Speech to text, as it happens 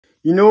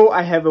You know,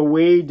 I have a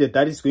way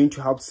that is going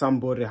to help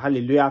somebody.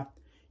 Hallelujah.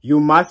 You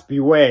must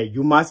beware.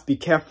 You must be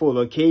careful,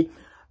 okay?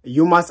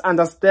 You must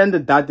understand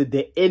that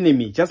the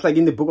enemy, just like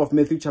in the book of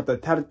Matthew chapter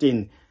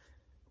 13,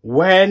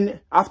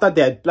 after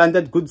they had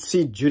planted good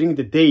seed during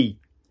the day,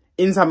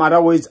 in some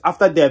other words,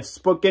 after they have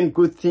spoken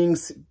good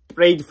things,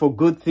 prayed for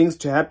good things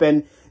to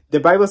happen, the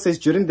Bible says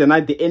during the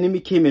night, the enemy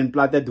came and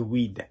planted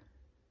weed.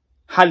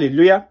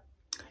 Hallelujah.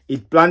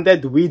 It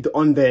planted weed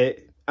on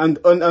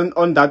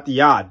that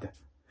yard.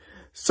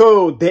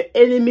 So the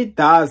enemy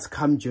does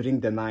come during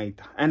the night.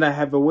 And I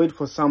have a word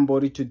for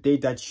somebody today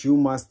that you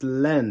must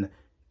learn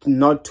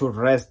not to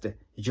rest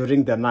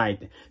during the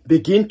night.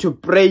 Begin to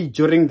pray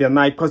during the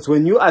night, because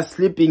when you are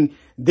sleeping,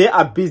 they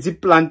are busy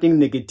planting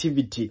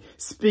negativity,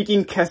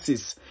 speaking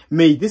curses.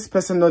 May this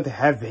person not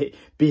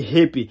be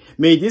happy.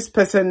 May this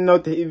person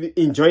not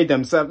enjoy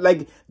themselves.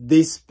 Like,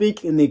 they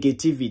speak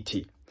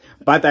negativity.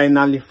 But I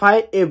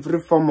nullify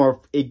every form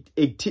of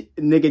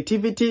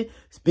negativity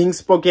being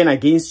spoken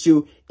against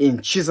you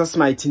in Jesus'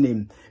 mighty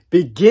name.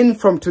 Begin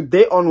from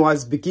today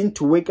onwards, begin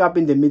to wake up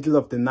in the middle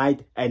of the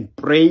night and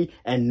pray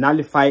and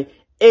nullify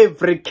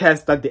every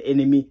curse that the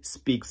enemy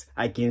speaks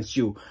against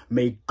you.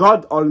 May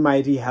God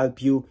Almighty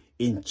help you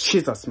in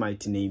Jesus'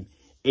 mighty name.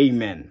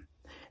 Amen.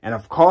 And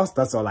of course,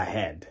 that's all I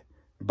had.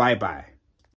 Bye-bye.